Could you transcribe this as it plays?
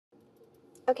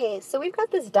Okay, so we've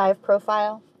got this dive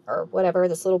profile, or whatever,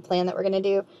 this little plan that we're going to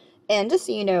do. And just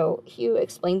so you know, Hugh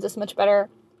explains this much better.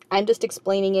 I'm just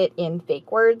explaining it in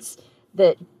fake words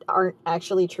that aren't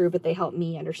actually true, but they help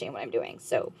me understand what I'm doing.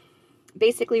 So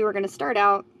basically, we're going to start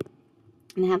out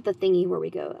and have the thingy where we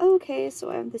go, okay,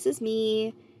 so this is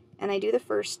me, and I do the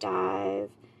first dive,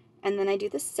 and then I do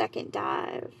the second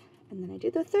dive, and then I do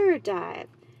the third dive.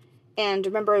 And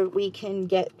remember, we can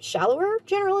get shallower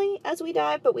generally as we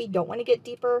dive, but we don't want to get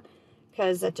deeper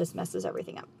because that just messes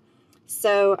everything up.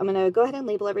 So I'm going to go ahead and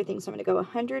label everything. So I'm going to go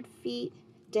 100 feet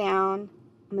down.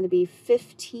 I'm going to be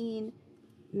 15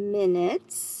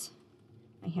 minutes.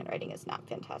 My handwriting is not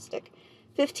fantastic.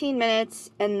 15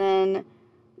 minutes, and then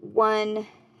 1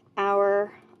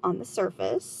 hour on the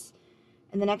surface.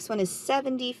 And the next one is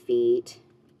 70 feet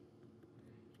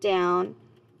down,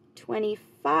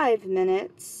 25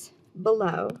 minutes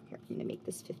below. Here, I'm going to make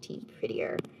this 15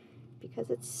 prettier because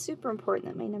it's super important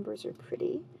that my numbers are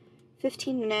pretty.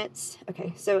 15 minutes.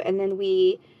 Okay, so, and then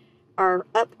we are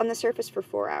up on the surface for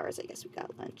 4 hours. I guess we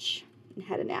got lunch and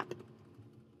had a nap.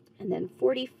 And then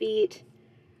 40 feet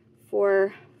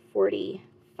for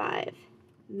 45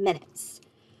 minutes.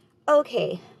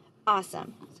 Okay,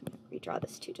 awesome. So I'm going to redraw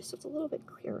this too, just so it's a little bit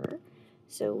clearer.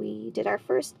 So we did our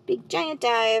first big giant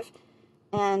dive,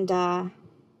 and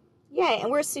yeah,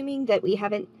 and we're assuming that we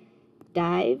haven't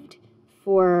dived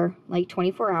for like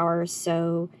 24 hours,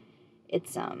 so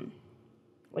it's,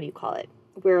 what do you call it?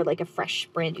 We're like a fresh,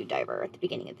 brand new diver at the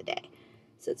beginning of the day.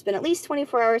 So it's been at least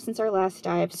 24 hours since our last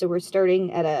dive, so we're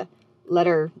starting at a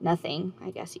letter nothing,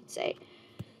 I guess you'd say.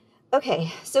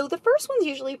 Okay, so the first one's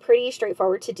usually pretty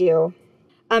straightforward to do.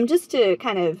 Just to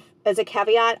kind of, as a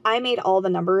caveat, I made all the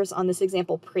numbers on this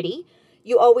example pretty.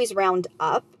 You always round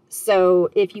up. So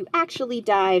if you actually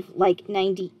dive like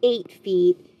 98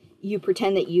 feet, you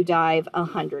pretend that you dive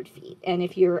 100 feet. And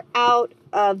if you're out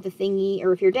of the thingy,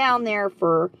 or if you're down there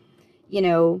for,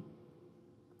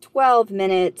 12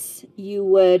 minutes, you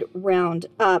would round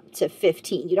up to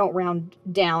 15. You don't round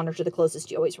down or to the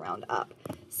closest, you always round up.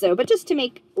 So, but just to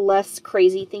make less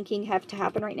crazy thinking have to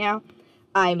happen right now,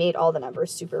 I made all the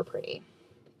numbers super pretty.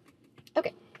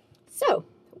 Okay, so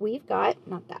we've got,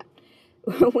 not that.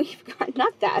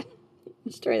 Not that.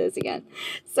 Let's try this again.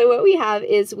 So what we have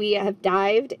is we have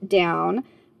dived down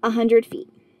 100 feet.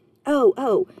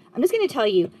 Oh, I'm just going to tell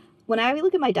you, when I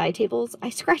look at my dive tables,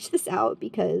 I scratch this out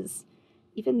because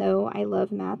even though I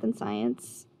love math and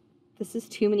science, this is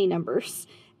too many numbers.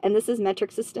 And this is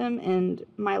metric system, and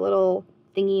my little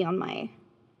thingy on my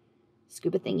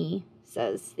scuba thingy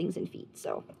says things in feet.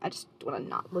 So I just want to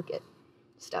not look at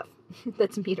stuff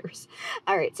that's meters.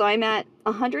 All right, so I'm at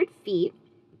 100 feet.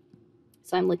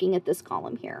 So I'm looking at this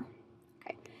column here.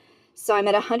 Okay, so I'm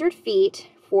at 100 feet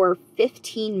for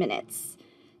 15 minutes.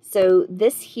 So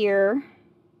this here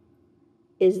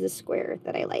is the square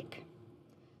that I like.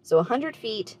 So 100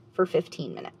 feet for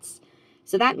 15 minutes.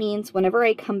 So that means whenever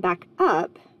I come back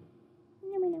up,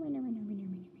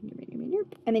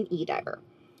 I'm an E diver.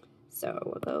 So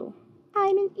we'll go,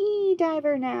 I'm an E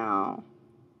diver now.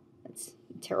 That's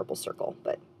a terrible circle,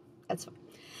 but that's fine.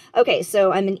 Okay,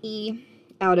 so I'm an E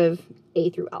out of A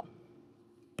through L.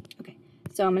 Okay,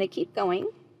 so I'm going to keep going.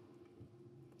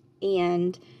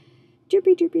 And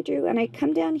and I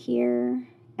come down here,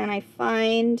 and I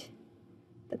find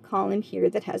the column here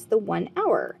that has the 1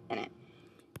 hour in it.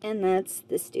 And that's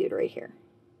this dude right here.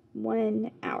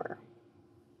 1 hour.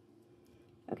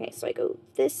 Okay, so I go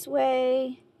this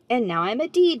way, and now I'm a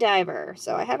D diver,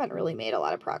 so I haven't really made a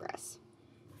lot of progress.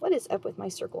 What is up with my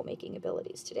circle making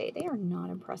abilities today? They are not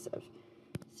impressive.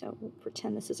 So we'll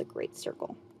pretend this is a great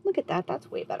circle. Look at that,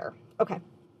 that's way better. Okay,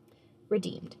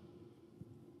 redeemed.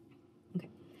 Okay,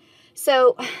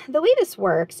 so the way this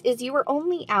works is you were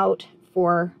only out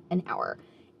for an hour,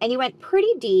 and you went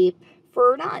pretty deep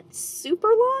for not super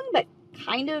long, but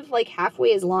kind of like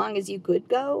halfway as long as you could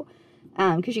go.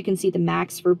 Because you can see the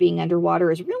max for being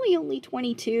underwater is really only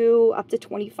 22 up to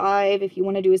 25 if you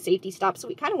want to do a safety stop. So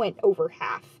we kind of went over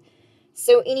half.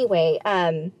 So anyway,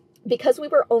 because we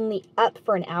were only up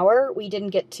for an hour, we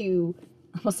didn't get to,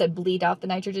 I almost said bleed out the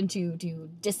nitrogen, to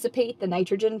dissipate the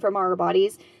nitrogen from our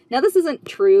bodies. Now this isn't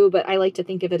true, but I like to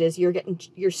think of it as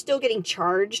you're still getting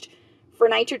charged for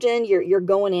nitrogen. You're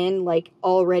going in like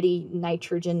already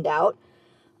nitrogened out.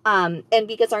 And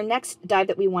because our next dive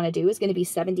that we want to do is going to be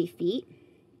 70 feet,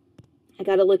 I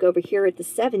got to look over here at the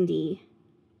 70,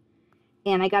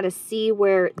 and I got to see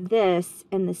where this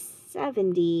and the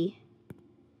 70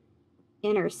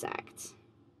 intersect.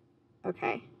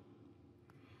 Okay.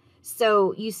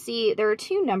 So you see there are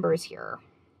two numbers here,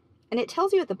 and it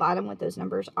tells you at the bottom what those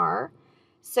numbers are.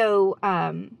 So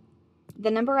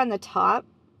the number on the top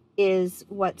is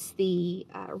what's the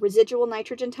residual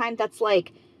nitrogen time. That's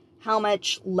like how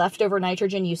much leftover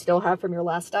nitrogen you still have from your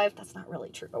last dive. That's not really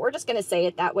true, but we're just going to say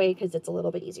it that way because it's a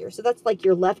little bit easier. So that's like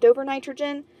your leftover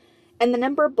nitrogen. And the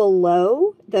number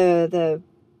below the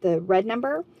red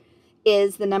number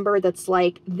is the number that's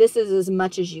like, this is as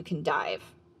much as you can dive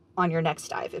on your next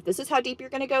dive. If this is how deep you're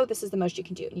going to go, this is the most you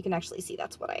can do. And you can actually see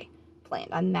that's what I planned.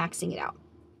 I'm maxing it out.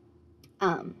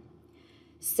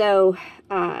 So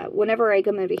whenever I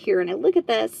come over here and I look at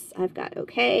this, I've got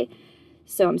okay.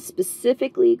 So I'm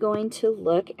specifically going to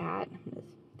look at,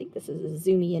 I think this is as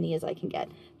zoomy in as I can get,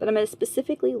 but I'm going to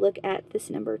specifically look at this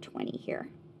number 20 here,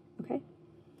 okay?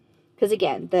 Because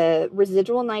again, the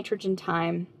residual nitrogen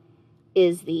time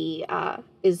is the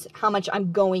is how much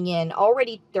I'm going in.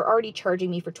 Already, they're already charging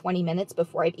me for 20 minutes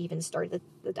before I've even started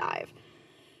the dive.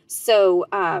 So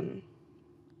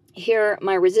here,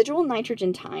 my residual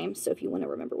nitrogen time, so if you want to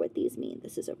remember what these mean,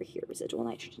 this is over here, residual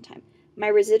nitrogen time. My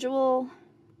residual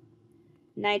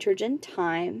nitrogen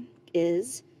time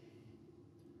is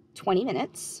 20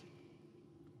 minutes.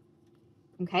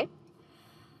 Okay.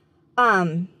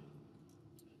 And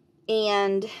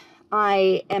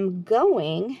I am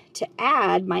going to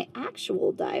add my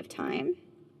actual dive time,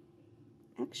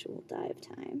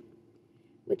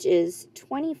 which is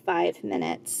 25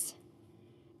 minutes.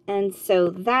 And so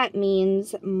that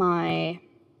means my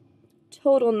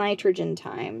total nitrogen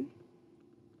time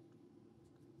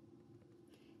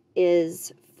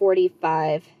is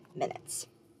 45 minutes.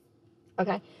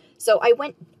 Okay, so I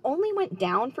only went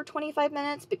down for 25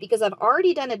 minutes, but because I've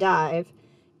already done a dive,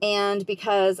 and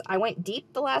because I went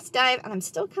deep the last dive, and I'm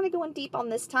still kind of going deep on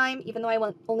this time, even though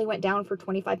I only went down for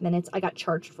 25 minutes, I got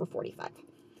charged for 45.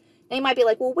 Now you might be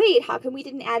like, well, wait, how come we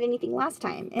didn't add anything last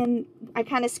time? And I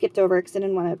kind of skipped over because I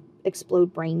didn't want to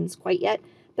explode brains quite yet.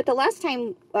 But the last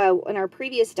time, in our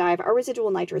previous dive, our residual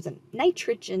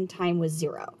nitrogen time was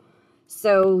 0.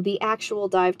 So the actual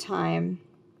dive time,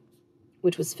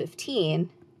 which was 15,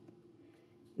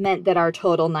 meant that our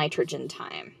total nitrogen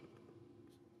time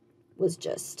was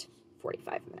just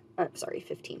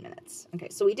 15 minutes. Okay,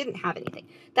 so we didn't have anything.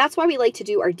 That's why we like to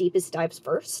do our deepest dives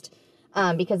first,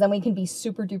 because then we can be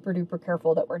super duper duper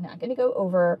careful that we're not going to go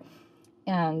over,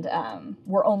 and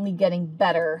we're only getting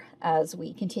better as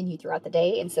we continue throughout the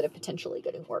day instead of potentially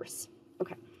getting worse.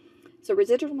 Okay, so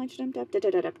residual nitrogen,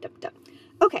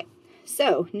 okay,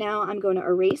 so now I'm going to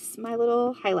erase my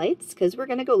little highlights because we're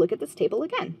going to go look at this table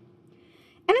again.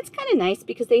 And it's kind of nice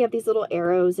because they have these little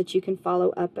arrows that you can follow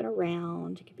up and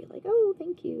around. You can be like, oh,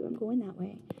 thank you, I'm going that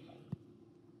way.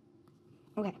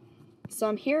 Okay, so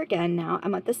I'm here again now.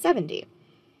 I'm at the 70.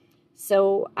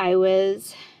 So I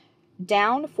was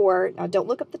down for, now don't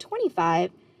look up the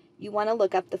 25, you want to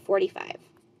look up the 45.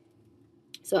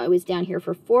 So I was down here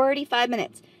for 45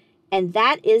 minutes. And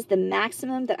that is the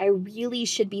maximum that I really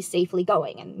should be safely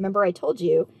going. And remember I told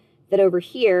you that over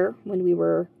here, when we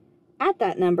were at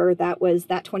that number, that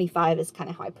 25 is kind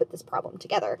of how I put this problem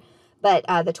together. But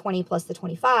the 20 plus the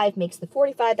 25 makes the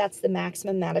 45. That's the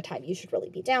maximum amount of time you should really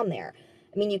be down there.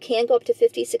 I mean, you can go up to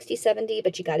 50, 60, 70,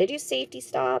 but you got to do safety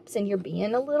stops, and you're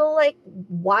being a little like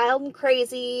wild and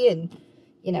crazy and,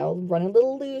 you know, running a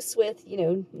little loose with, you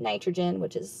know, nitrogen,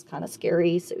 which is kind of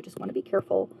scary. So you just want to be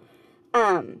careful.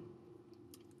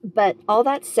 But all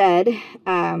that said,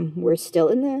 we're still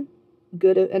in the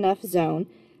good enough zone.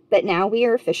 But now we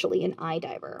are officially an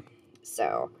iDiver.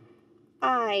 So,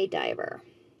 iDiver.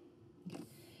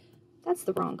 That's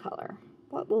the wrong color.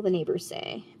 What will the neighbors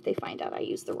say if they find out I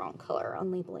used the wrong color on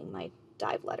labeling my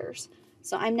dive letters?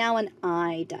 So I'm now an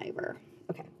iDiver.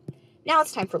 Okay, now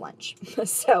it's time for lunch.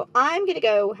 So I'm going to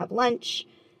go have lunch,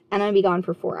 and I'm going to be gone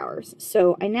for 4 hours.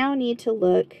 So I now need to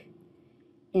look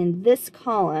in this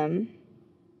column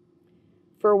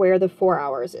for where the 4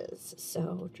 hours is.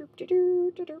 So,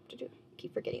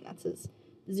 keep forgetting that's as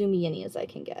zoomy in as I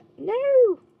can get. No!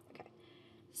 Okay.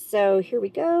 So here we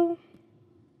go.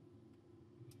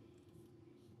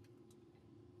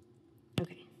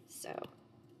 Okay, so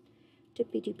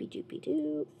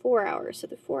doopy-doopy-doopy-doo. 4 hours. So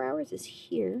the 4 hours is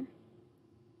here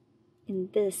in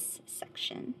this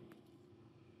section.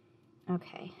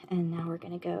 Okay, and now we're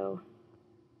going to go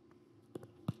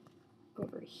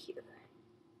over here.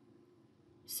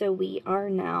 So we are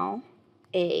now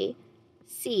a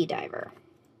sea diver.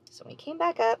 So we came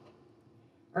back up,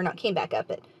 or not came back up,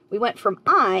 but we went from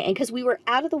and because we were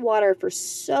out of the water for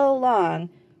so long,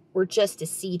 we're just a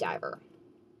sea diver.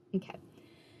 Okay.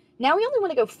 Now we only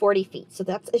want to go 40 feet, so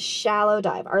that's a shallow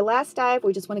dive. Our last dive,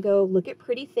 we just want to go look at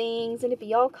pretty things and it'd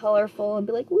be all colorful and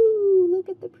be like, woo, look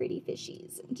at the pretty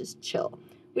fishies, and just chill.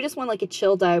 We just want like a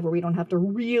chill dive where we don't have to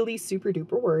really super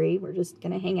duper worry. We're just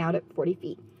going to hang out at 40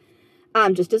 feet.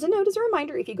 Just as a note, as a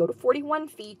reminder, if you go to 41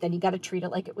 feet, then you got to treat it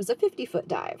like it was a 50-foot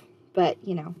dive. But,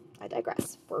 you know, I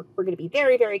digress. We're going to be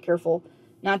very, very careful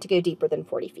not to go deeper than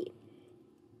 40 feet.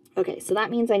 Okay, so that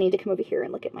means I need to come over here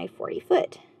and look at my 40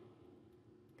 foot.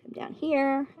 Come down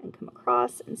here and come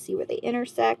across and see where they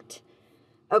intersect.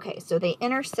 Okay, so they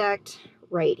intersect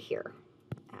right here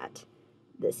at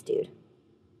this dude.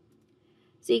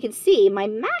 So you can see my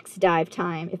max dive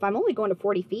time, if I'm only going to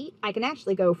 40 feet, I can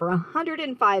actually go for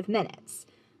 105 minutes.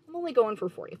 I'm only going for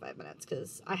 45 minutes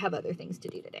because I have other things to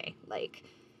do today, like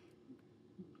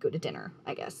go to dinner,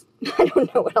 I guess. I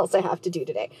don't know what else I have to do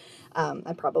today.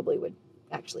 I probably would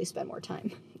actually spend more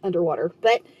time underwater,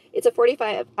 but it's a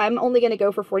 45. I'm only going to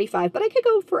go for 45, but I could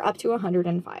go for up to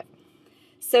 105.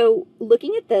 So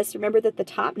looking at this, remember that the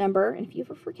top number, and if you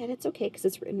ever forget, it's okay because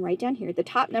it's written right down here. The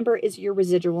top number is your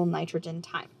residual nitrogen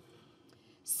time.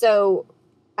 So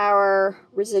our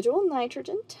residual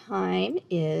nitrogen time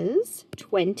is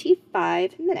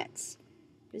 25 minutes.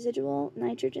 Residual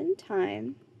nitrogen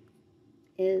time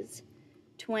is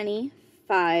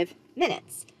 25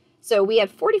 minutes. So we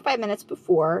had 45 minutes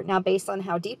before. Now, based on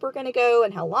how deep we're going to go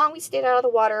and how long we stayed out of the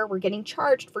water, we're getting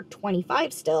charged for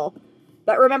 25 still.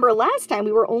 But remember, last time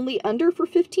we were only under for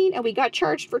 15 and we got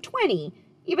charged for 20,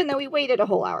 even though we waited a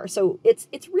whole hour. So it's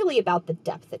really about the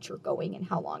depth that you're going and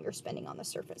how long you're spending on the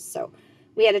surface. So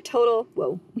we had a total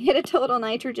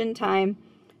nitrogen time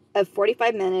of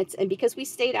 45 minutes. And because we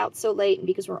stayed out so late and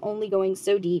because we're only going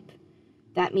so deep,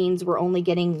 that means we're only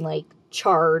getting like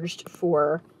charged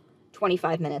for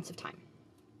 25 minutes of time.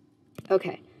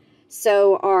 Okay,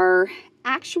 so our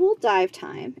actual dive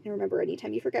time, and remember,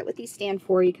 anytime you forget what these stand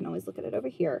for, you can always look at it over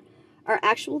here. Our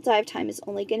actual dive time is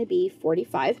only going to be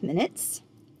 45 minutes.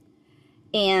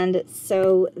 And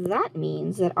so that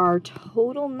means that our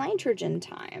total nitrogen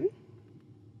time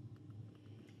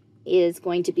is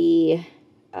going to be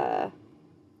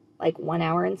like 1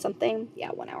 hour and something.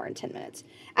 Yeah, 1 hour and 10 minutes.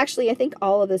 Actually, I think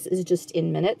all of this is just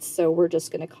in minutes, so we're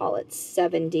just going to call it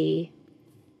 70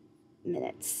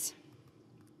 minutes.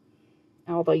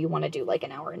 Although you want to do like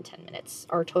 1 hour and 10 minutes.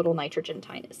 Our total nitrogen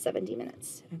time is 70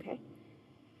 minutes, okay?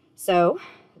 So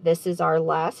this is our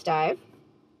last dive.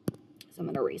 So I'm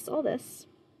going to erase all this.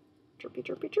 Chirpy,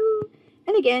 chirpy, chirp.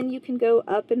 And again, you can go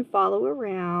up and follow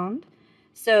around.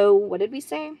 So what did we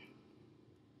say?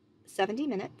 70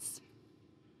 minutes.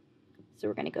 So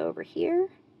we're going to go over here.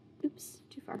 Oops,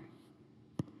 too far.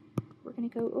 We're going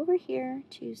to go over here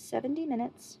to 70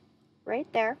 minutes, right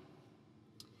there.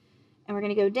 And we're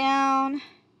going to go down.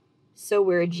 So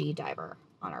we're a G diver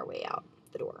on our way out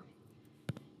the door.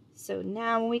 So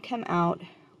now when we come out,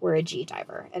 we're a G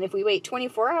diver. And if we wait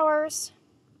 24 hours,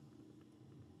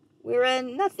 we're a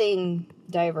nothing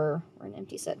diver, or an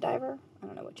empty set diver. I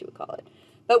don't know what you would call it.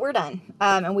 But we're done.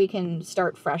 And we can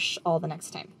start fresh all the next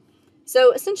time.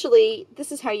 So essentially,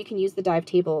 this is how you can use the dive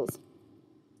tables.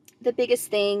 The biggest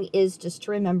thing is just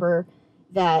to remember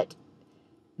that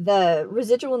the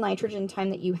residual nitrogen time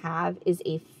that you have is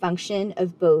a function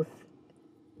of both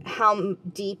how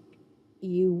deep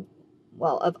you,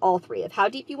 well, of all three, of how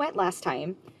deep you went last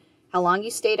time, how long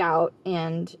you stayed out,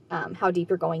 and how deep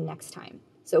you're going next time.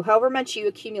 So however much you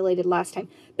accumulated last time.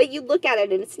 But you look at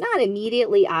it and it's not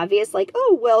immediately obvious, like,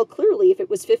 oh, well, clearly if it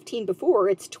was 15 before,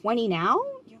 it's 20 now.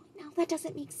 You're like, no, that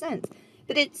doesn't make sense.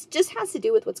 But it just has to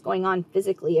do with what's going on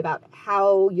physically about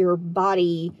how your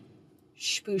body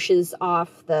spooshes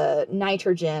off the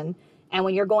nitrogen. And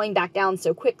when you're going back down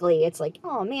so quickly, it's like,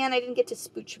 oh man, I didn't get to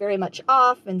spooch very much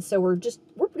off. And so we're just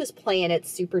playing it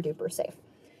super duper safe.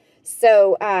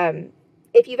 So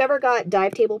if you've ever got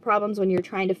dive table problems when you're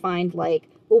trying to find like,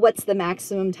 well, what's the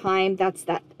maximum time? That's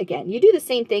that. Again, you do the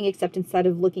same thing, except instead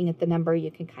of looking at the number,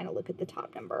 you can kind of look at the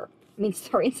top number.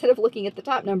 Instead of looking at the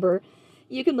top number,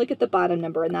 you can look at the bottom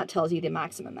number, and that tells you the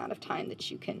maximum amount of time that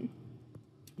you can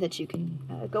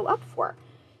go up for.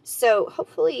 So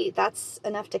hopefully that's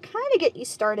enough to kind of get you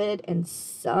started and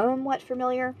somewhat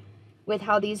familiar with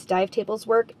how these dive tables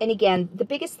work. And again, the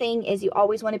biggest thing is you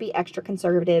always want to be extra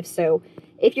conservative. So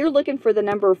if you're looking for the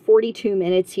number 42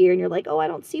 minutes here and you're like, oh, I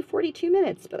don't see 42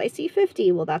 minutes, but I see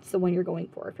 50. Well, that's the one you're going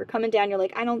for. If you're coming down, you're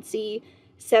like, I don't see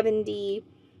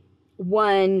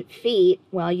 71 feet.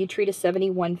 Well, you treat a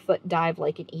 71 foot dive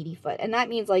like an 80 foot. And that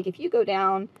means like if you go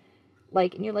down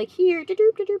like, and you're like here,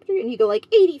 and you go like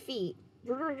 80 feet,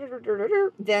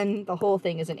 then the whole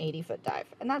thing is an 80 foot dive.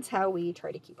 And that's how we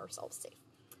try to keep ourselves safe.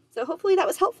 So hopefully that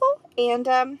was helpful, and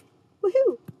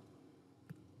woohoo!